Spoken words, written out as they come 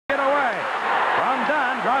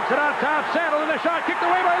Drops it on top. Sandel in the shot. Kicked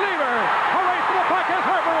away by Lever. A race to the puck has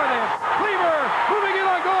Harper with him. Lever moving in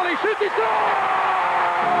on goal. He shoots. He scores!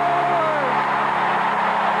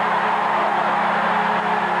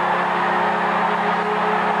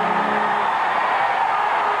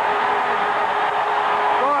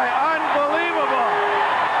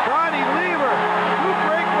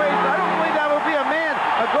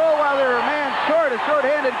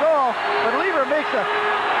 Short-handed goal, but Lever makes a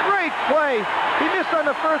great play. He missed on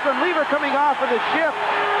the first one. Lever coming off of the shift.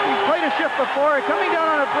 He played a shift before. Coming down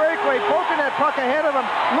on a breakaway, poking that puck ahead of him.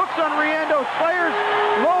 Looks on Riendo, fires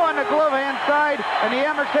low on the glove hand side, and the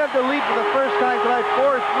Amerks have the lead for the first time tonight,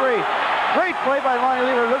 4-3. Great play by Lonnie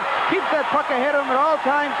Lever. Keeps that puck ahead of him at all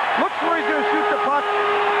times. Looks where he's going to shoot the puck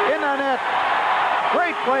in the net.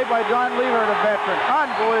 Great play by Don Lever, the veteran.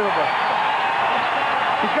 Unbelievable.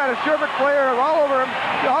 He's got a Sherbrooke player all over him,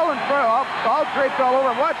 all in front, all draped all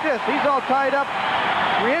over him. Watch this. He's all tied up.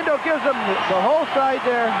 Riendo gives him the whole side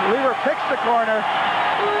there. Lever picks the corner.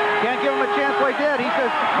 Can't give him a chance like that. He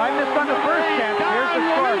says, I missed on the first chance. Here's the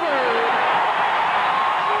score.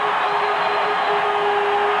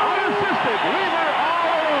 Unassisted. Lever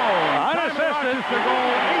all alone. Unassisted. The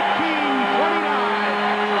goal,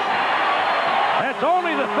 18-29. That's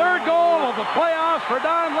only the third goal of the playoffs for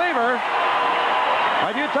Don Lever.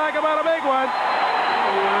 But you talk about a big one.